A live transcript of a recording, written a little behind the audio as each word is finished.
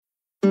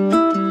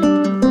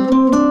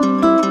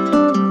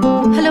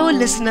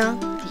listener,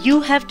 you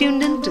have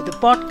tuned in to the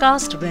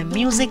podcast where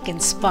music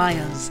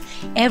inspires.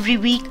 Every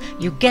week,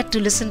 you get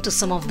to listen to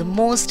some of the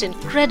most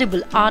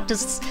incredible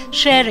artists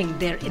sharing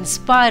their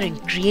inspiring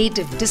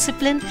creative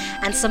discipline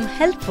and some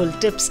helpful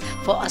tips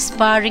for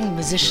aspiring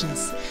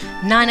musicians.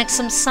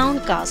 9XM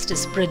Soundcast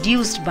is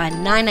produced by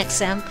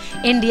 9XM,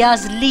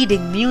 India's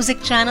leading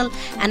music channel,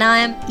 and I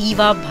am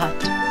Eva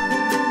Bhatt.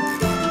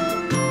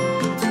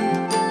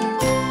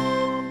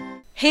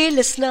 Hey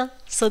listener,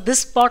 so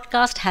this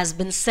podcast has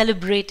been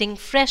celebrating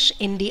fresh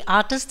indie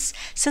artists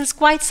since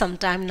quite some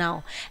time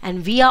now,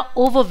 and we are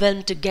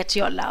overwhelmed to get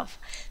your love.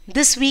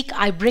 This week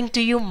I bring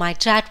to you my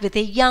chat with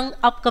a young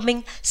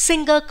upcoming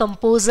singer,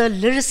 composer,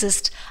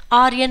 lyricist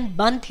Aryan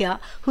Banthia,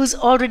 who's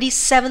already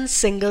 7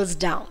 singles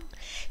down.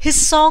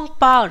 His song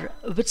Paar,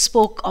 which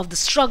spoke of the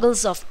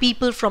struggles of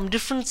people from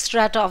different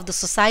strata of the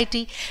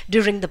society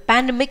during the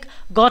pandemic,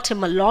 got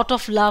him a lot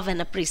of love and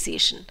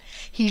appreciation.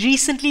 He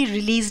recently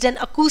released an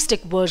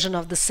acoustic version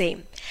of the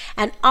same.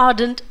 An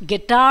ardent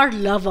guitar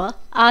lover,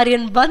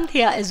 Aryan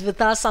Banthia is with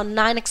us on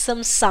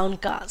 9XM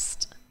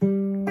Soundcast.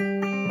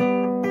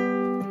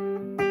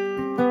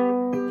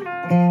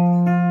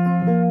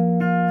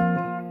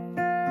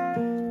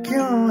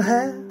 क्यों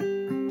है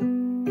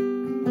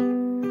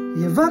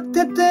ये वक्त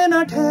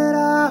इतना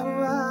ठहरा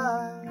हुआ,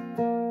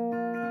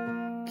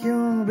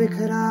 क्यों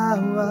बिखरा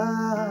हुआ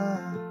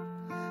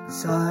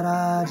सारा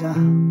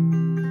जहां,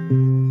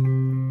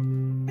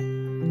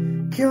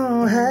 क्यों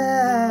है?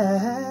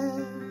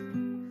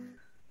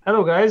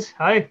 Hello guys,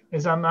 hi.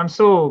 I'm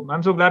so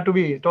glad to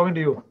be talking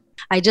to you.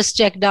 I just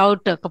checked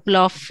out a couple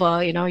of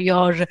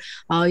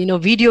your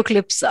video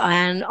clips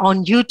and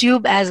on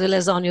YouTube as well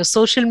as on your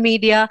social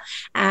media,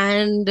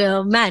 and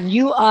man,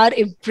 you are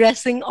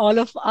impressing all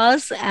of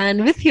us,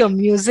 and with your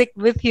music,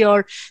 with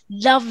your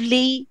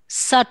lovely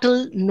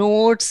subtle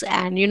notes,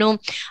 and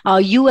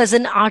you as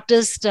an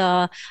artist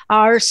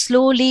are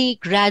slowly,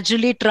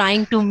 gradually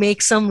trying to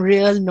make some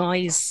real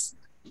noise.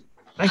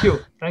 Thank you.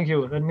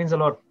 That means a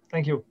lot.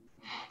 Thank you.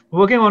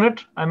 Working on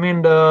it. I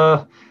mean,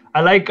 I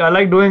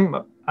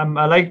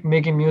like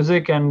making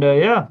music, and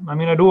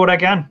I do what I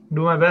can,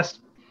 do my best.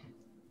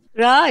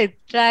 Right.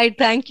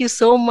 Thank you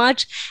so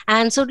much.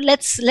 And so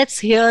let's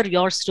hear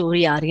your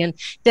story, Aryan.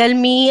 Tell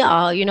me,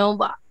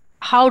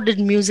 how did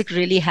music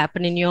really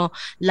happen in your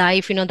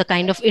life? The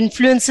kind of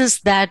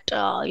influences that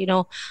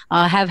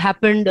have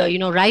happened,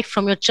 right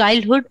from your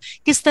childhood.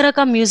 किस तरह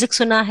का music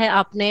सुना है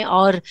आपने,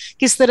 और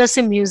किस तरह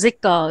से music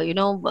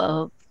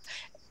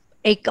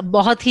एक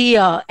बहुत ही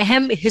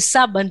अहम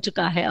हिस्सा बन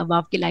चुका है अब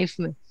आपकी लाइफ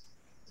में?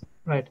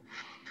 राइट,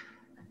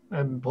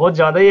 बहुत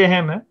ज्यादा ही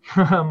अहम है.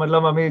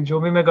 मतलब अभी जो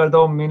भी मैं करता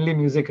हूँ मेनली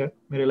म्यूजिक है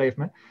मेरे लाइफ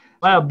में.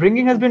 My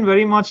upbringing has been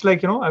very much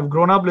like, I've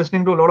grown up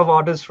listening to a lot of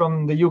artists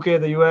from the UK,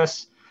 the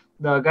US,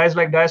 the guys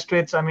like Dire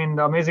Straits,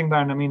 the amazing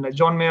band. Like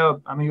John Mayer,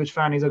 I'm a huge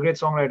fan. He's a great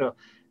songwriter.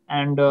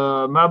 And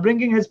my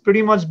upbringing has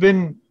pretty much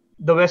been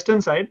the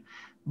Western side.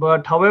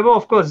 But however,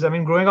 of course,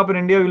 growing up in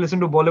India, you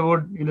listen to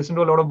Bollywood, you listen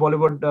to a lot of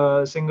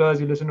Bollywood singers,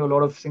 you listen to a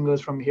lot of singers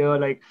from here,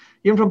 like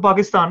even from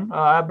Pakistan.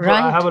 I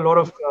have a lot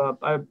of,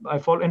 I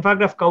follow, in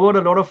fact, I've covered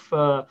a lot of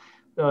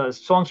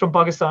songs from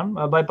Pakistan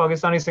by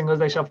Pakistani singers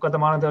like Shafqat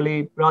Amanat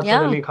Ali, Rahat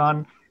Ali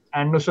Khan,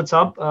 and Nusrat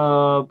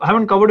Saab. I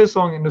haven't covered his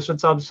song, Nusrat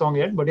Saab's song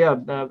yet, but yeah,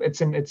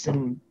 it's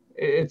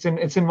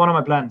in one of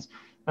my plans,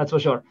 that's for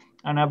sure.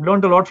 And I've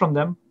learned a lot from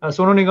them.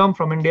 Sonu Nigam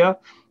from India,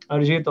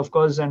 Arijit, of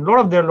course, and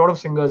a lot of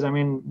singers.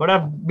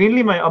 But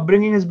mainly my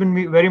upbringing has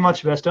been very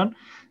much Western.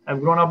 I've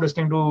grown up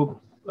listening to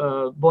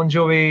Bon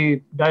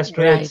Jovi, Dire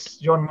Straits,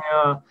 John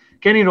Mayer,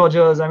 Kenny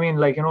Rogers. A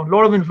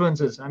lot of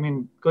influences.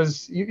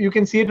 Because you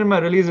can see it in my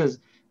releases.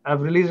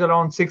 I've released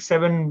around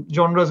 6-7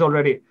 genres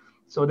already.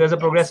 So there's a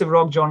progressive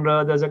rock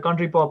genre, there's a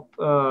country pop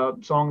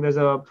song, there's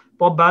a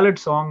pop ballad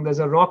song, there's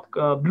a rock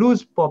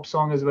blues pop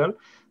song as well.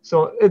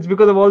 So it's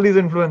because of all these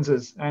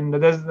influences. And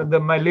there's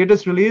my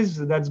latest release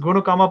that's going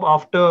to come up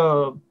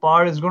after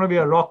Paar is going to be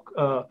a rock,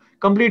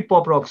 complete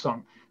pop rock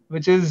song,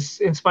 which is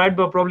inspired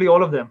by probably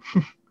all of them.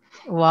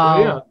 Wow.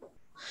 So, yeah.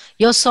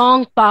 Your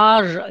song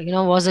Paar,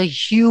 was a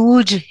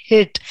huge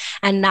hit,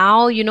 and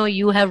now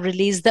you have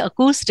released the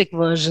acoustic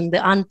version,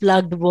 the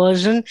unplugged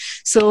version.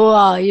 So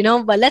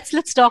but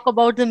let's talk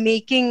about the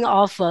making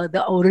of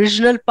the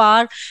original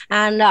Paar,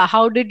 and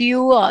how did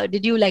you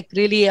like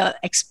really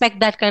expect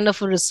that kind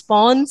of a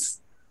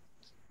response?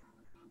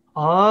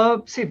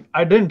 See,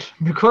 I didn't,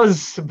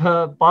 because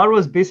Paar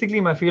was basically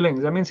my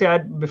feelings.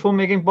 Before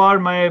making Paar,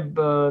 my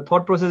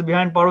thought process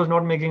behind Paar was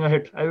not making a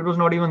hit. It was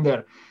not even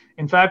there.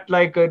 In fact,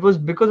 it was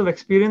because of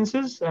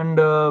experiences, and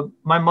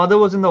my mother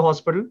was in the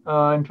hospital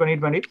in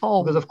 2020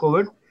 because of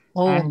COVID.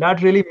 And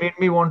that really made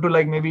me want to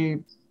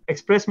maybe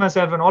express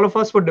myself, and all of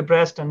us were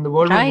depressed, and the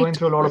world was going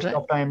through a lot of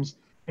tough times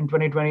in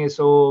 2020.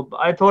 So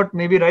I thought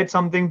maybe write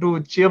something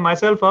to cheer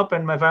myself up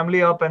and my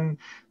family up, and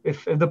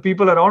if the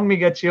people around me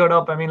get cheered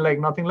up,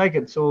 nothing like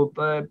it. So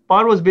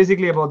Paar was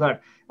basically about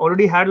that.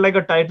 Already had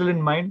a title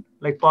in mind,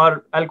 like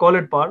Paar, I'll call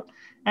it Paar,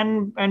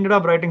 and ended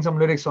up writing some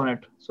lyrics on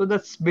it. So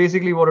that's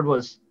basically what it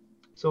was.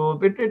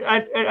 So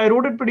I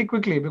wrote it pretty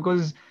quickly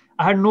because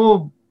I had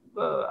no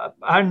I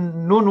had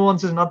no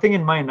nuances, nothing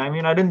in mind. I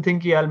mean, I didn't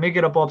think, yeah, I'll make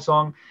it a pop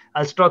song.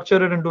 I'll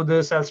structure it into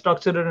this. I'll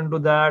structure it into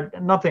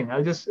that. Nothing.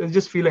 It's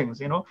just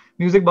feelings,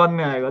 Music baad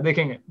mein aayega,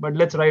 dekhenge. But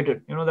let's write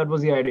it. That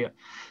was the idea.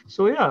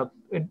 So yeah,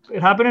 it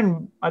happened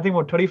in, I think,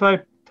 what,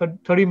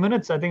 30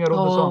 minutes. I think I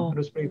wrote the song. It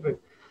was pretty quick.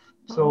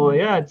 So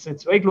yeah,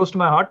 it's very close to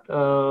my heart.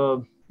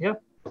 Yeah.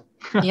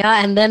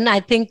 Yeah, and then I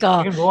think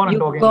can go on and you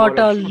talking got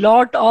about a it.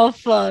 lot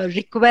of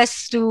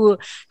requests to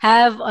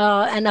have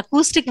an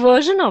acoustic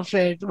version of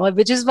it,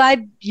 which is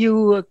why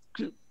you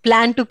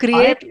plan to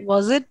create,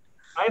 was it?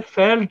 I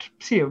felt,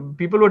 see,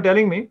 people were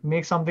telling me,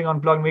 make something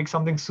unplugged, make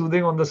something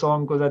soothing on the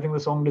song, because I think the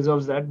song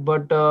deserves that.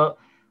 But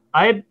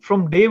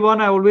from day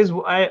one, I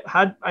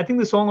think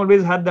the song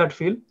always had that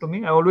feel to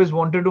me. I always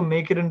wanted to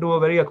make it into a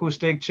very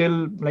acoustic,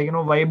 chill,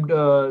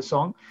 vibed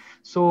song.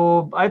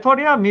 So I thought,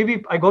 yeah,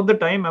 maybe I got the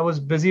time. I was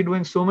busy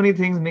doing so many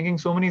things, making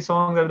so many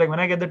songs. I was like, when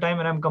I get the time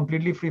and I'm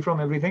completely free from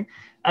everything,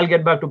 I'll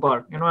get back to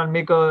part. I'll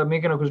make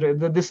an acoustic.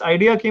 This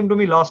idea came to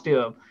me last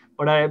year,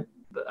 but I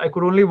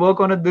could only work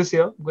on it this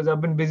year because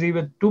I've been busy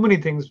with too many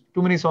things,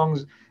 too many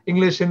songs,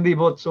 English, Hindi,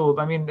 both. So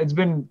I mean,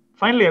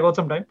 finally I got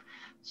some time.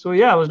 So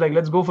yeah, I was like,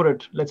 let's go for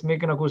it. Let's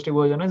make an acoustic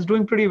version. It's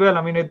doing pretty well.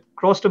 I mean, it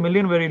crossed 1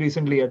 million very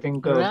recently. I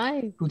think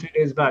Right. 2-3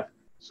 days back.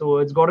 So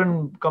it's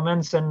gotten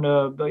comments and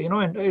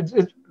and it's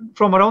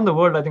from around the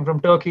world. I think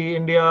from Turkey,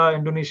 India,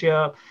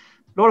 Indonesia,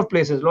 a lot of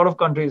places, a lot of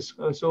countries.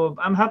 So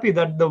I'm happy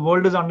that the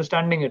world is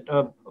understanding it.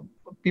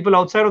 People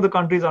outside of the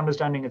country is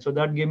understanding it. So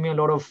that gave me a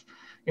lot of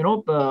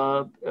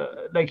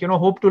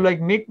hope to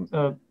make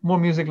more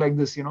music like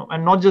this,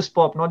 and not just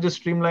pop, not just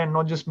streamline,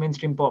 not just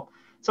mainstream pop,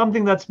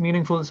 something that's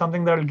meaningful,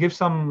 something that will give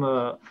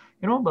some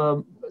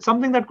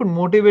something that could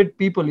motivate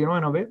people,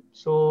 in a way.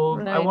 So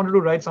Right. I wanted to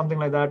write something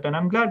like that, and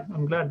I'm glad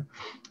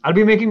I'll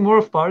be making more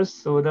of Pars,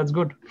 so that's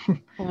good.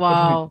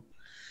 Wow.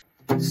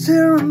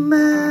 Still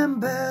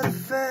remember the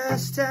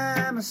first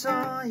time I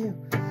saw you,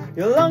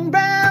 your long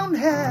brown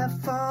hair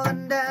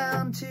falling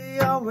down to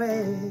your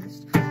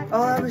waist.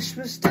 All I wish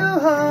was to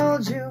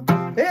hold you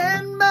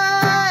in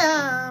my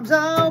arms,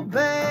 oh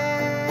babe.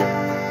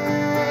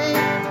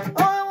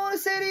 All I want to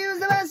say to you is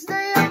the best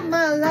day of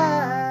my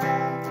life.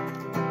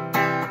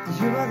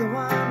 You are the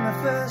one, my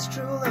first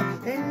true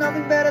love. Ain't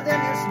nothing better than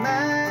your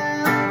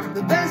smile.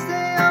 The best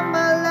day of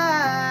my life.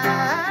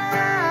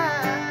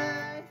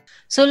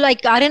 So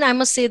Aryan, I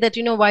must say that,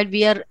 while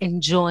we are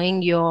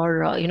enjoying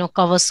your,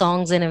 cover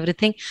songs and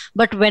everything,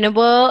 but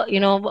whenever,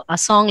 a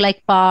song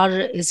like Par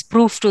is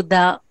proof to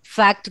the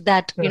fact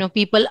that,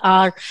 people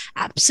are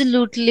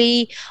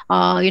absolutely,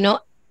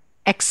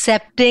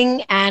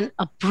 accepting and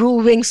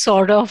approving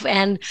sort of,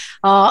 and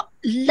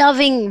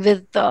loving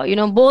with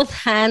both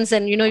hands,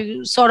 and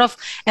you sort of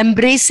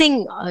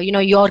embracing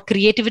your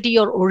creativity,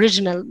 your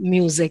original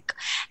music.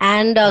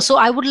 And so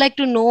I would like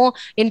to know,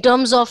 in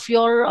terms of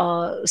your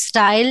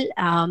style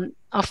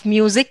of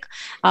music,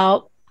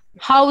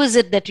 how is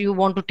it that you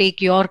want to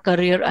take your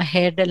career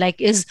ahead?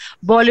 Is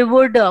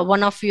Bollywood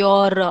one of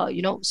your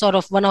sort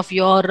of one of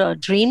your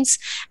dreams,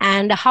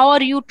 and how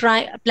are you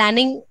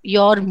planning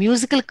your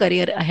musical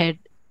career ahead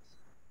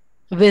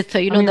with the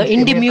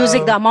indie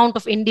music, the amount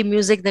of indie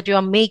music that you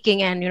are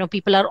making, and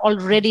people are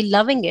already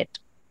loving it?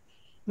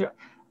 Yeah,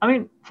 I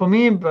mean, for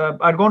me,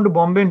 I'd gone to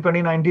Bombay in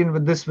 2019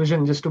 with this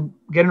vision, just to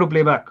get into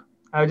playback.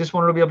 I just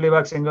wanted to be a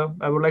playback singer.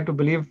 I would like to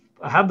believe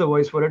I have the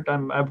voice for it.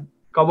 I've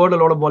covered a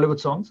lot of Bollywood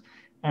songs,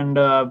 and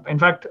in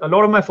fact, a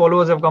lot of my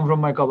followers have come from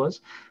my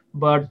covers.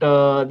 But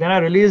then I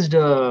released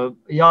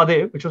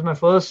Yadein, which was my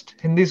first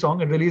Hindi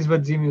song. It released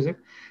with Zee Music,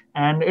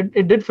 and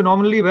it did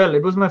phenomenally well.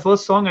 It was my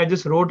first song. I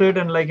just wrote it,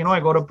 and I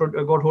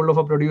got hold of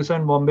a producer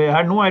in Bombay. I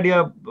had no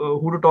idea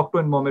who to talk to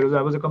in Bombay.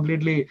 I was a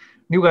completely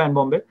new guy in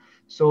Bombay.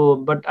 So,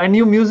 but I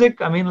knew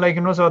music. I mean,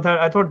 so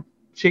I thought,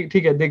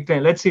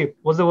 let's see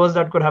what's the worst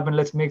that could happen.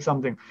 Let's make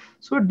something.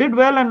 So it did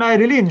well, and I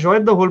really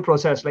enjoyed the whole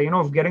process.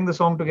 Of getting the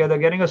song together,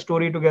 getting a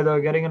story together,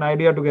 getting an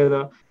idea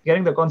together,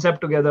 getting the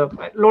concept together.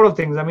 A lot of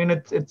things. I mean,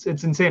 it's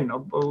insane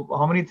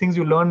how many things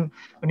you learn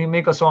when you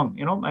make a song.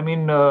 I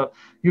mean,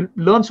 you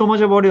learn so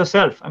much about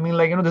yourself. I mean,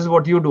 this is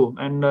what you do,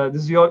 and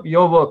this is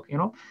your work.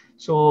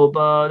 So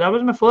that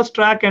was my first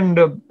track, and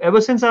ever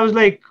since I was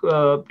like,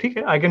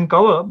 I can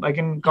cover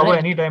Right.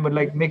 anytime,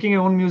 but making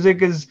your own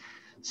music is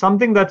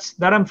something that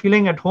I'm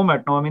feeling at home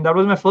at now. I mean, that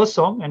was my first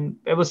song, and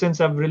ever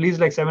since I've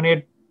released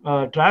 7-8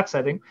 tracks,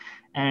 I think,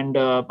 and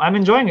I'm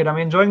enjoying it. I'm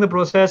enjoying the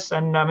process,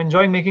 and I'm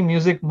enjoying making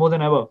music more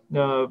than ever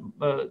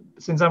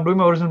since I'm doing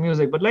my original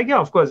music. But yeah,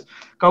 of course,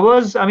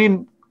 covers. I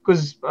mean,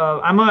 because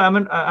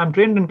I'm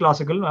trained in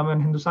classical. I'm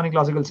an Hindustani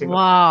classical singer.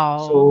 Wow.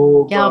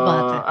 So Kya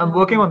baat hai. I'm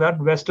working on that.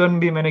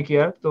 Western bhi maine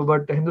kiya. So,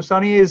 but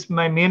Hindustani is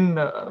my main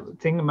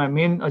thing, my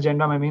main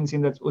agenda, my main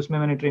scene. That's usme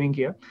maine training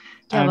kiya.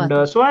 Kya baat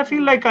And so I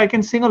feel like I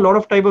can sing a lot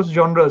of type of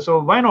genres. So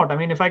why not? I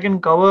mean, if I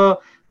can cover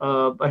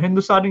a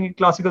Hindustani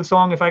classical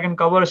song, if I can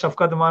cover a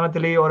Shafqat Amanat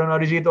Ali or an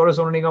Arijit or a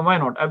Sonu Nigam, why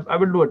not? I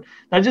will do it.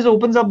 That just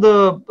opens up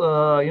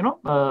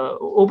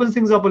opens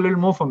things up a little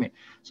more for me.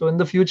 So in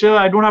the future,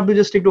 I don't have to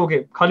just stick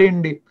to khali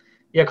indie.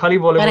 yeah, khali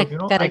Bollywood, Correct,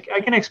 I, correct.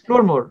 I can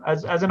explore more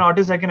as an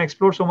artist. I can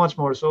explore so much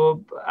more.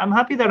 So I'm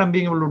happy that I'm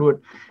being able to do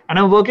it, and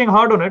I'm working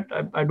hard on it.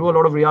 I do a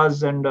lot of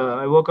riyaz, and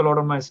I work a lot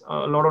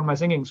on my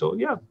singing. So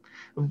yeah,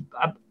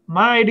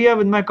 my idea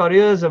with my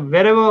career is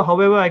wherever,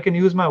 however I can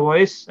use my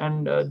voice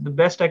and the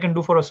best I can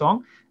do for a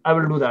song, I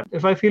will do that.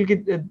 If I feel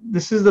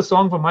this is the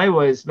song for my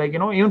voice, like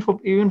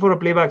even for a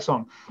playback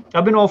song,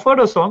 I've been offered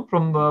a song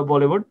from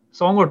Bollywood,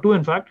 song or two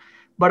in fact,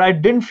 but I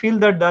didn't feel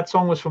that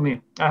song was for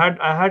me.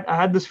 I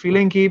had this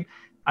feeling keep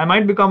I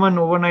might become an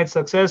overnight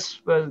success,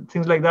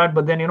 things like that.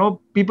 But then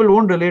people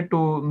won't relate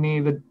to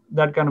me with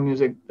that kind of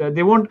music.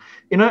 They won't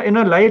in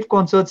a live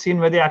concert scene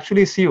where they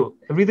actually see you.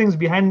 Everything's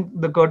behind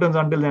the curtains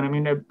until then. I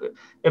mean,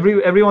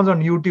 everyone's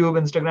on YouTube,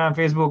 Instagram,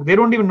 Facebook. They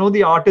don't even know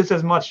the artist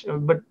as much.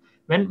 But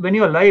when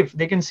you're live,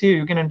 they can see you.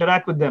 You can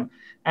interact with them.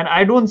 And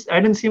I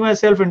didn't see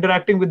myself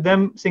interacting with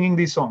them singing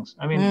these songs.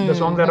 I mean, the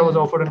songs that I was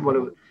offered in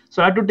Bollywood.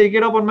 So I had to take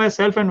it up on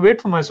myself and wait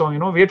for my song.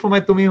 Wait for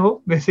my Tumi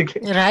Ho,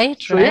 basically.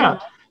 Right, So right. yeah.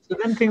 So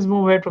then things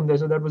move ahead from there.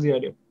 So that was the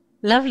idea.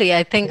 Lovely.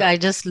 I think Yeah. I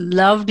just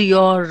loved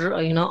your,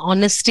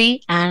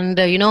 honesty and,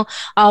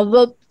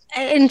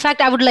 in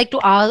fact, I would like to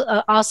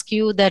ask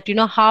you that,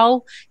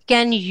 how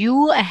can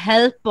you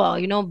help,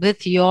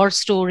 with your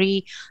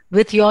story,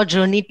 with your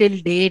journey till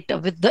date,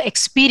 with the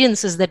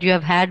experiences that you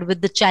have had,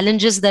 with the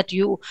challenges that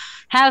you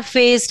have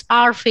faced,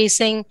 are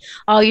facing,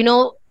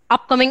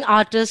 upcoming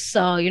artists,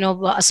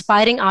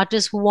 aspiring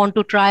artists who want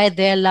to try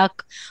their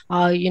luck,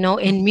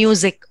 in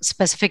music,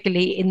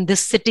 specifically in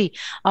this city.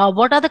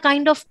 What are the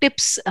kind of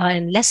tips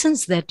and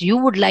lessons that you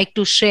would like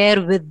to share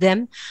with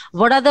them?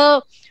 What are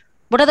the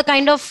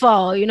kind of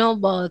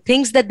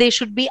things that they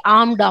should be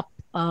armed up,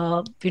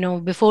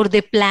 before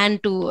they plan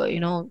to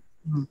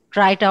Mhm.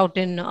 try it out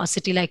in a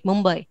city like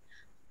Mumbai?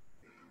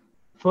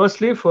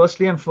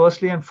 Firstly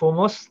and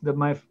foremost,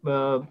 my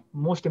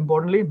most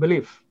importantly,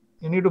 belief.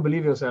 You need to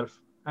believe yourself,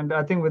 and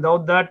I think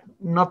without that,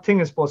 nothing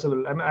is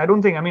possible. I mean, I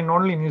don't think. I mean, not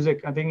only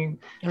music. I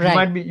think you Right,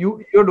 might be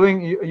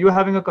you're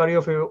having a career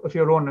of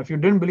your own. If you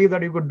didn't believe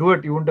that you could do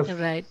it, you wouldn't have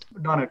right,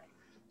 done it.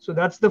 So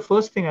that's the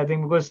first thing I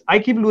think, because I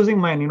keep losing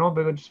mine,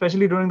 because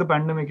especially during the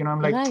pandemic,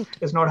 I'm like, right,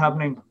 it's not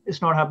happening.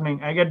 It's not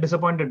happening. I get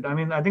disappointed. I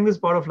mean, I think this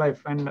is part of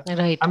life, and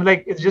right. I'm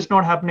like, it's just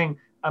not happening.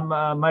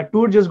 My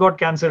tour just got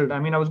cancelled. I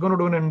mean, I was going to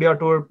do an India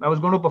tour. I was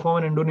going to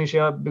perform in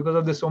Indonesia. Because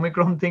of this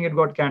Omicron thing, it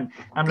got canned.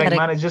 I'm like, Correct.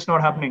 man, it's just not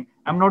happening.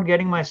 I'm not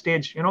getting my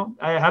stage.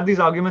 I have these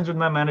arguments with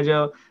my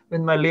manager, with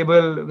my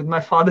label, with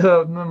my father,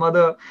 with my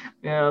mother.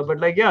 Yeah, but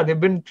like, yeah, they've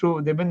been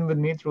with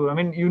me through. I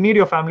mean, you need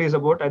your family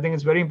support. I think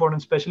it's very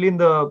important, especially in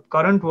the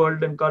current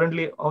world and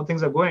currently how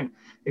things are going.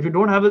 If you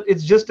don't have it,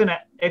 it's just an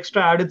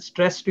extra added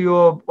stress to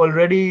your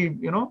already,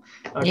 Yeah,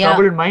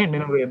 troubled mind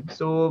in a way.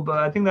 So but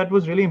I think that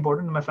was really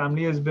important. My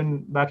family has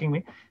been backing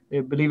me. They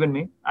believe in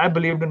me. I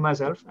believed in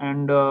myself,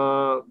 and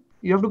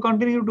you have to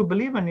continue to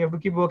believe, and you have to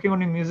keep working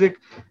on your music,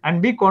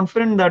 and be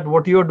confident that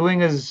what you're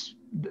doing is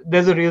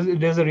there's a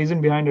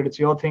reason behind it. It's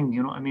your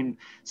thing. I mean,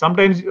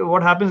 sometimes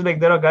what happens, like,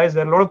 there are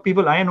a lot of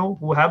people I know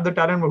who have the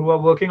talent, but who are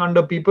working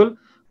under people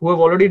who have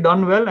already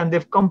done well, and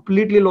they've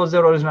completely lost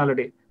their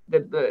originality.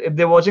 If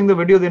they're watching the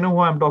video, they know who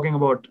I'm talking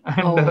about.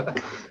 And oh,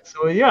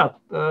 so yeah.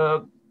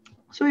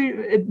 So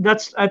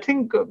that's, I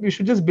think, you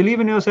should just believe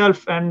in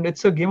yourself, and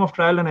it's a game of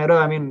trial and error.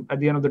 I mean, at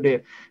the end of the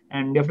day,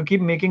 and you have to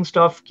keep making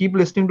stuff, keep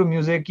listening to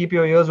music, keep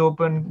your ears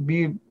open,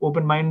 be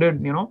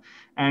open-minded,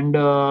 and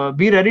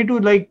be ready to,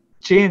 like,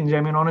 change.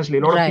 I mean, honestly,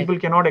 a lot of right. people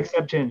cannot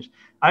accept change.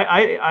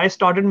 I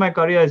started my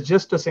career as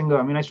just a singer.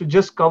 I mean, I used to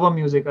just cover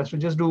music. I used to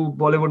just do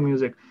Bollywood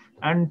music,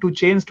 and to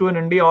change to an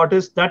indie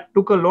artist, that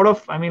took a lot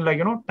of, I mean, like,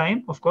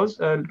 time, of course,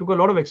 took a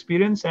lot of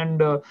experience.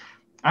 And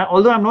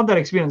although I'm not that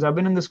experienced, I've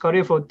been in this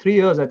career for 3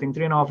 years, I think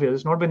 3.5 years.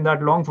 It's not been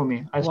that long for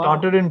me. I Wow.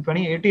 started in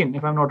 2018,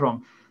 if I'm not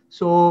wrong.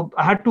 So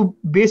I had to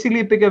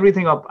basically pick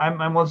everything up.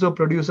 I'm also a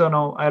producer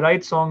now. I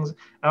write songs.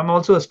 I'm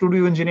also a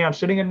studio engineer. I'm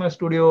sitting in my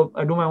studio.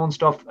 I do my own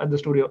stuff at the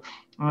studio,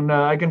 and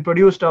I can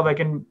produce stuff. I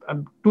can,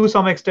 to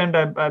some extent,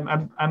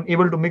 I'm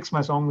able to mix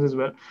my songs as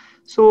well.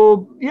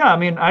 So yeah, I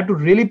mean, I had to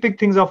really pick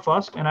things up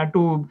fast, and I had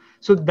to.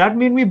 So that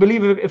made me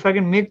believe, if I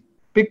can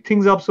pick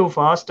things up so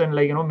fast, and,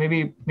 like,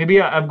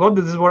 maybe I've got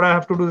this is what I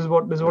have to do. This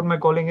is what my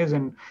calling is.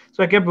 And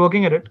so I kept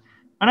working at it,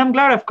 and I'm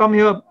glad I've come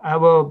here. I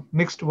have a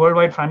mixed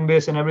worldwide fan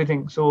base and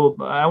everything. So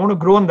I want to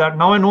grow on that.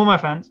 Now I know my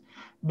fans.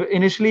 But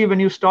initially, when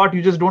you start,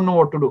 you just don't know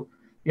what to do.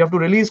 You have to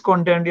release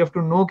content. You have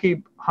to know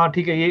कि हाँ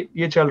ठीक है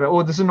ये चल रहा है.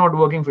 Oh, this is not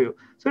working for you.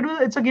 So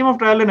it's a game of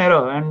trial and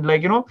error. And,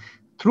 like,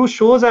 through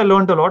shows I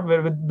learned a lot.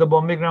 Where with the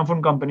Bombay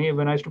Gramophone Company,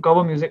 when I used to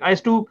cover music, I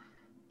used to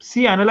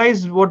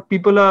analyze what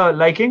people are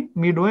liking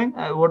me doing,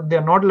 what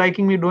they're not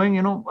liking me doing.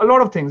 A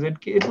lot of things.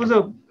 It was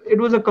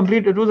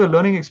a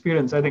learning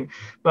experience, I think.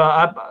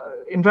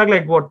 In fact,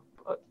 like, what,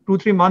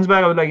 2-3 months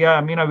back, I was like, yeah,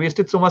 I mean, I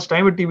wasted so much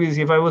time with TBC.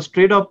 If I was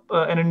straight up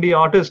an indie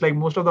artist, like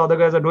most of the other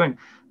guys are doing,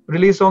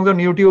 release songs on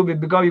YouTube,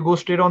 because you go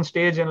straight on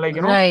stage, and, like,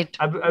 Right.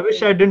 I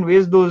wish I didn't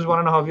waste those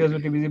 1.5 years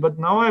with TBC. But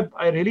now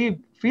I really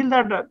feel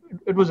that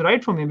it was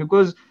right for me,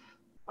 because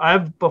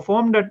I've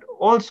performed at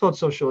all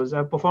sorts of shows.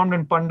 I've performed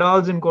in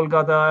pandals in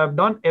Kolkata. I've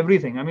done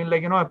everything. I mean,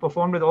 like, I've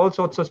performed with all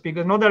sorts of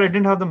speakers. Not that I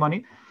didn't have the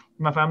money.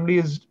 My family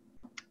is,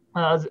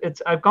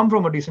 I've come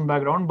from a decent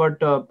background,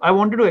 but I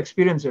wanted to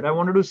experience it. I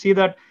wanted to see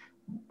that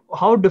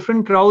how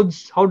different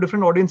crowds, how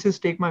different audiences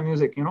take my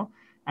music,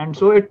 and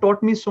so it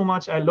taught me so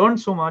much. I learned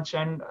so much,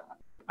 and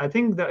I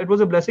think that it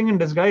was a blessing in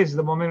disguise,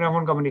 the Bombay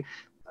Gramophone Company.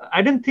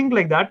 I didn't think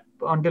like that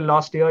until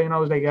last year. I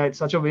was like, yeah, it's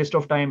such a waste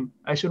of time.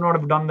 I should not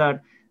have done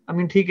that. I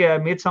mean, I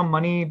made some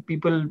money.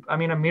 I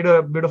made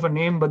a bit of a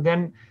name, but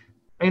then,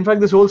 in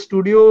fact, this whole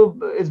studio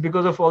is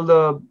because of all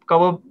the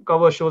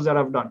cover shows that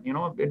I've done.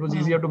 It was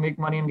easier to make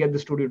money and get the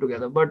studio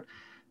together. But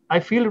I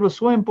feel it was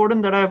so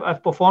important that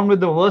I've performed with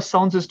the worst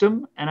sound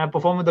system and I've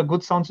performed with a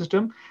good sound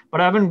system,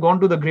 but I haven't gone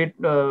to the great,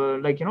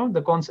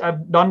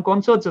 I've done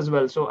concerts as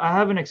well. So I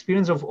have an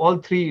experience of all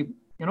three,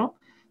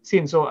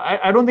 scenes. So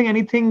I don't think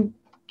anything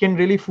can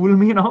really fool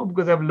me now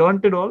because I've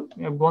learned it all.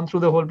 I've gone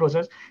through the whole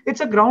process.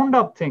 It's a ground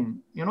up thing.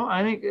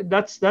 I think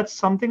that's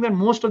something that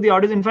most of the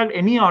artists, in fact,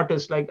 any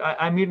artist, like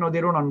I mean,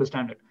 they don't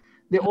understand it.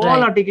 They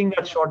all are taking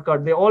that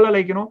shortcut. They all are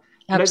like,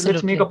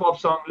 let's make a pop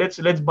song.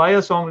 Let's buy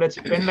a song. Let's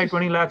spend like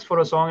 20 lakhs for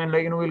a song, and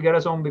we'll get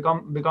a song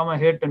become a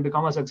hit and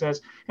become a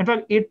success. In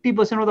fact,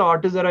 80% of the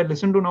artists that I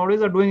listen to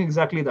nowadays are doing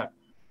exactly that.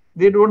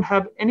 They don't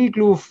have any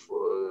clue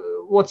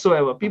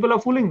whatsoever. People are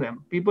fooling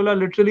them. People are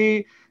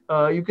literally.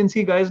 You can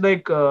see guys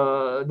like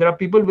there are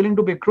people willing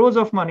to pay crores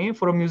of money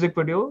for a music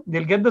video.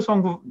 They'll get the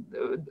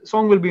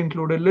song will be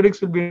included,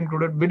 lyrics will be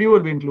included, video will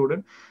be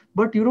included,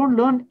 but you don't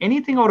learn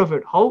anything out of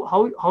it.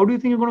 How do you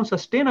think you're going to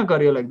sustain a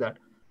career like that?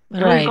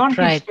 You can't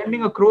keep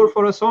spending a crore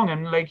for a song,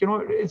 and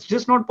it's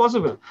just not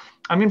possible.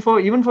 I mean,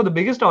 even for the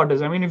biggest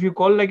artists, I mean, if you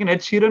call like an Ed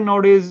Sheeran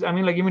nowadays, I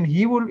mean, like even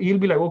he'll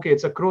be like, okay,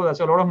 it's a crore,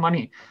 that's a lot of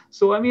money.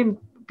 So I mean,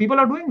 people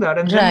are doing that,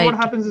 and then what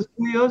happens is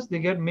 2 years they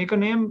make a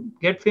name,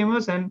 get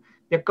famous, and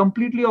they're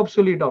completely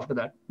obsolete after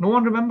that. No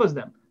one remembers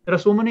them. There are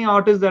so many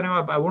artists that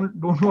I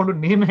don't want to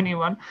name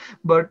anyone,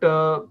 but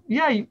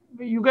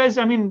you guys,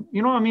 I mean,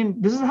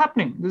 this is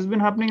happening. This has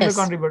been happening in the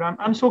country, but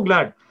I'm so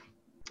glad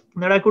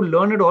that I could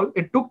learn it all.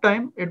 It took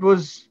time. It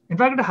was, in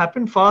fact, it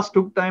happened fast,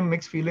 took time,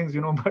 mixed feelings,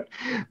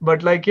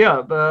 but like,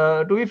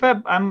 to be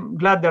fair, I'm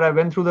glad that I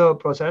went through the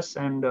process,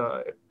 and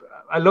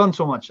I learned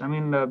so much. I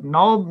mean,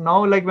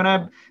 now, like when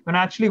I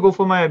actually go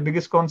for my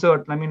biggest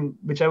concert, I mean,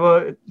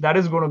 whichever that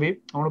is going to be,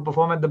 I want to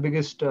perform at the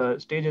biggest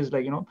stages,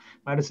 like,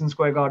 Madison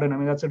Square Garden. I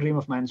mean, that's a dream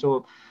of mine.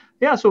 So,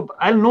 yeah, so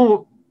I'll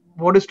know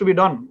what is to be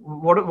done.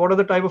 What are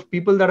the type of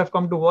people that have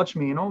come to watch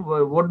me?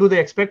 What do they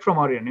expect from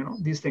Aryan?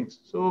 These things.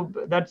 So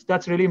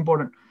that's really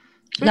important.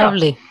 So,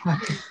 lovely. Yeah.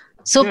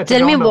 So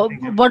tell me,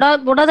 what are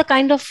the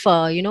kind of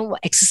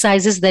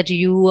exercises that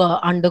you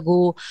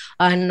undergo,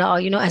 and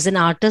as an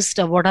artist,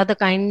 what are the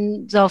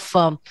kinds of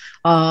the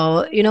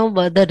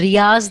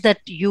riyas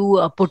that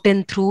you put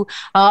in through?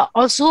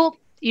 Also,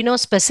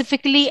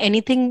 specifically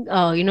anything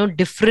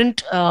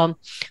different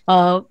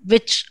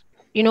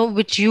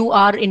which you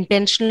are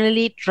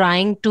intentionally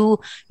trying to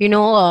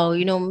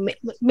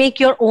make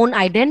your own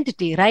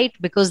identity, right?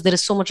 Because there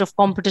is so much of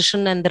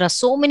competition, and there are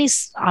so many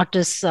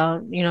artists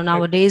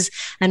nowadays,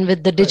 and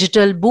with the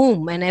digital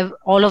boom and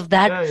all of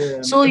that.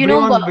 Yeah. So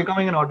everyone's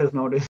becoming an artist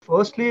nowadays.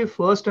 First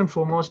and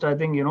foremost, I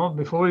think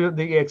before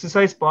the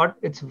exercise part,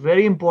 it's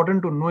very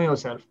important to know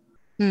yourself.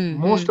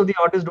 Most of the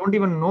artists don't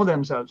even know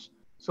themselves.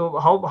 So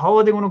how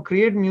are they going to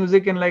create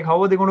music, and like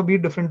how are they going to be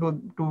different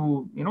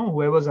to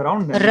whoever's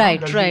around them? Right.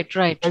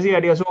 That's the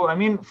idea. So I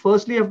mean,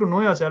 firstly, you have to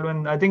know yourself,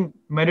 and I think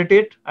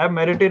meditate. I've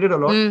meditated a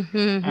lot,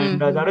 and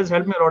that has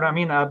helped me a lot. I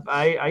mean,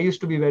 I used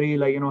to be very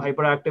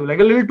hyperactive, like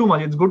a little too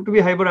much. It's good to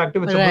be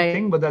hyperactive. It's a good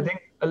thing, but I think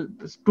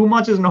too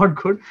much is not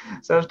good.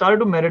 So I've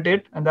started to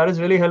meditate, and that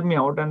has really helped me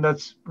out, and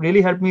that's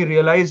really helped me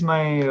realize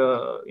my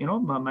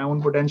my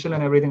own potential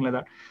and everything like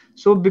that.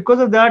 So because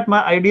of that,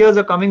 my ideas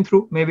are coming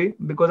through, maybe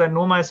because I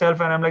know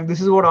myself and I'm like, this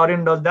is what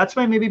Aryan does. That's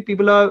why maybe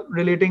people are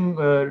relating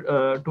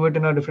to it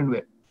in a different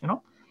way,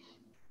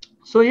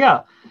 So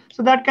yeah,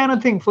 so that kind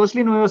of thing.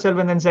 Firstly, know yourself.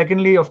 And then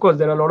secondly, of course,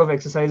 there are a lot of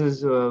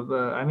exercises.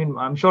 I mean,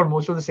 I'm sure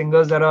most of the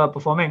singers that are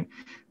performing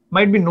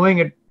might be knowing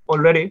it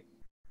already.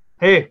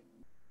 Hey.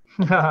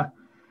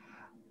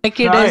 My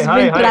kid has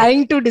been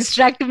trying to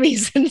distract me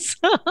since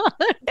 10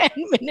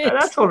 minutes. Yeah,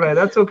 that's all right.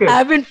 That's okay.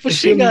 I've been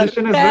pushing her.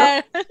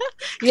 Well?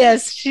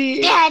 Yes,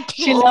 she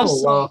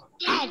loves songs.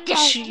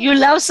 You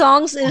love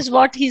songs is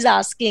what he's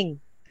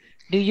asking.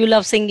 Do you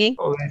love singing?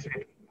 Oh,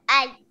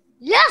 I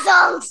love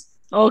songs.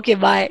 Okay,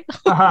 bye.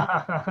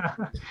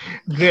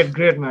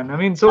 Great, man. I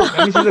mean,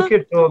 she's a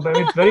kid, so I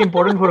mean, it's very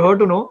important for her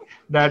to know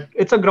that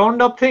it's a ground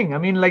up thing. I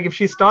mean, like if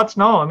she starts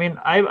now, I mean,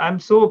 I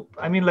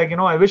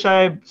wish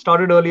I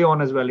started early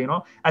on as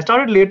well. I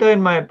started later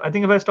I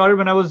think if I started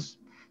when I was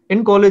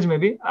in college,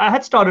 maybe I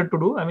had started to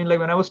do. I mean, like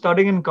when I was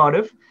studying in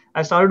Cardiff,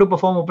 I started to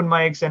perform open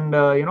mics, and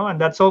and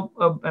that's how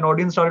an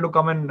audience started to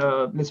come and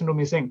listen to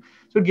me sing.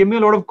 So it gave me a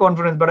lot of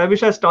confidence. But I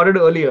wish I started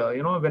earlier.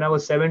 When I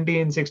was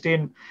 17,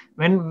 16,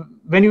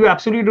 when you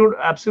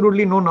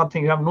absolutely know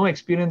nothing, you have no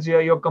experience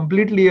here, you're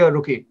completely a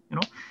rookie.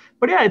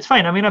 but yeah, it's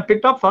fine. I mean, I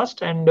picked up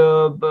fast, and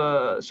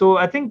so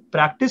I think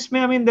practice.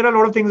 I mean, there are a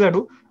lot of things I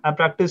do. I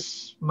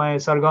practice my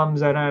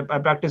sargams, and I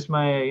practice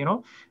my,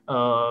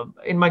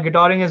 in my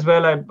guitaring as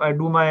well. I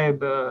do my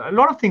a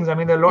lot of things. I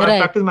mean, there are a lot. I Right.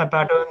 practice my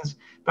patterns,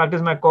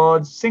 practice my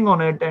chords, sing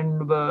on it,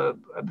 and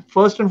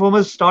first and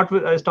foremost,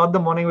 I start the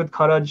morning with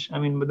kharaj. I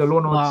mean, with the low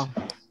notes.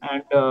 Wow.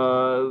 And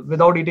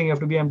without eating, you have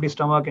to be empty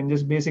stomach and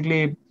just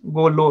basically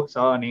go low.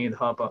 Sa, ni,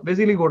 dha, pa.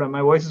 Basically go down.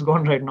 My voice is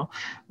gone right now,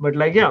 but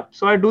like, yeah.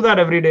 So I do that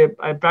every day.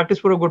 I practice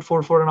for a good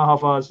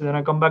 4.5 hours. Then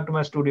I come back to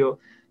my studio.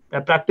 I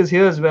practice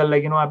here as well.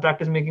 Like, I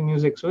practice making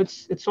music. So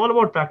it's all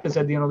about practice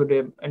at the end of the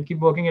day, and keep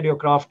working at your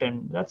craft.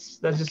 And that's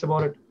just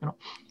about it.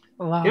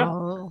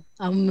 Wow,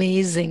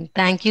 amazing.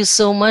 Thank you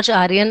so much,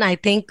 Aryan. I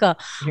think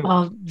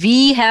You.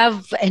 we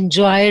have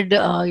enjoyed,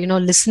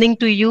 listening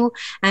to you,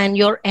 and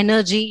your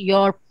energy,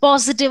 your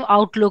positive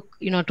outlook,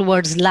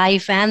 towards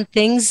life and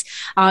things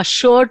are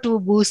sure to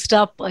boost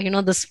up,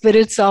 the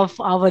spirits of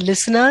our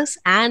listeners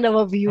and our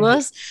Thank you.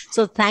 viewers.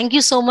 So thank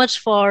you so much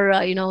for,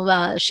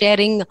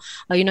 sharing,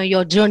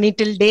 your journey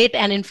till date.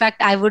 And in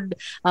fact, I would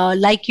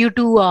like you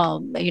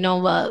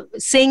to,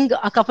 sing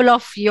a couple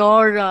of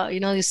your,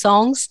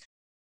 songs.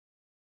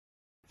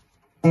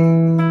 Here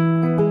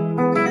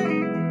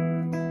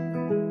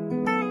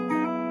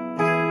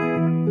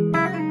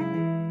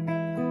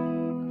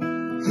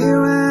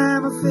I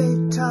am, a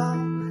feet tall,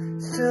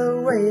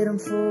 still waiting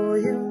for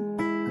you.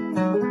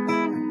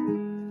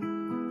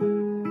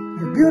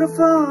 You're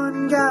beautiful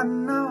and God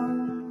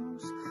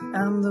knows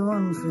I'm the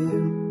one for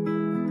you.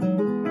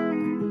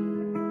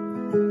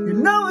 You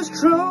know it's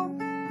true,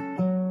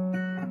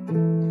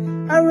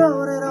 I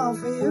wrote it all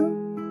for you.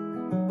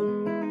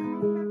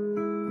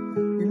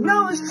 You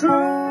know it's true, I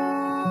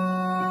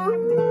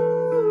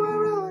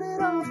wrote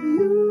it all for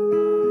you.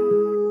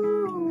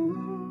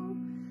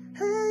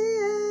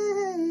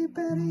 Hey,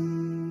 Betty.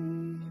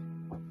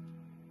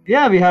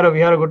 Yeah, we had a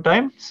good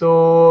time.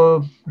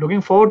 So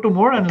looking forward to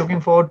more, and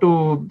looking forward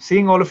to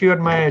seeing all of you at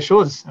my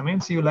shows. I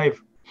mean, see you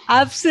live.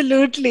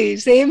 Absolutely.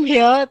 Same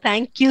here.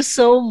 Thank you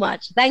so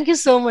much. Thank you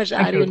so much,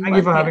 Thank you. Aryan. Thank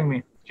you for having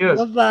me. Cheers.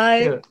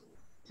 Bye-bye. Cheers.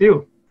 See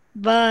you.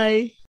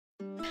 Bye.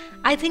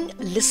 I think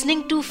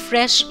listening to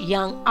fresh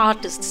young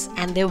artists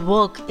and their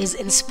work is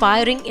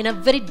inspiring in a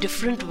very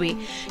different way.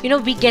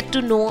 We get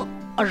to know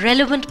a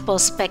relevant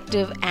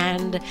perspective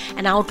and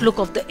an outlook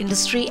of the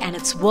industry and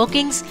its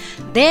workings,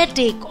 their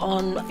take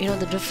on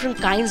the different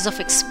kinds of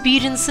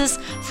experiences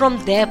from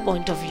their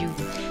point of view.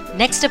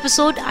 Next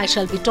episode, I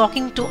shall be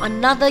talking to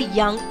another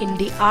young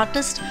indie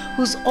artist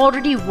who's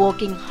already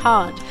working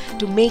hard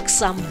to make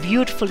some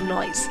beautiful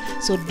noise.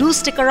 So do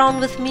stick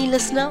around with me,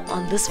 listener,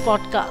 on this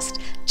podcast.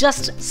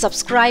 Just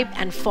subscribe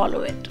and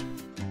follow it.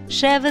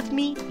 Share with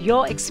me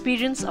your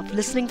experience of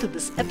listening to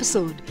this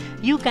episode.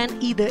 You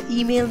can either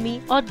email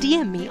me or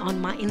DM me on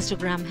my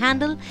Instagram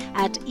handle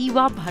at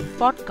Eva Bhatt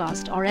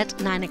Podcast or at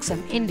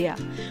 9XM India.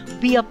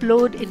 We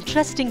upload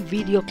interesting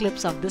video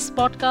clips of this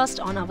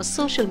podcast on our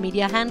social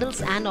media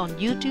handles and on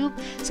YouTube,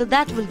 so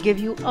that will give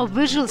you a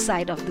visual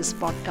side of this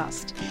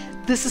podcast.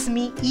 This is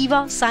me,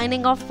 Eva,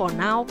 signing off for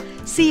now.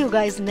 See you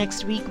guys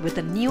next week with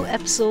a new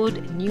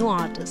episode, new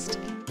artist.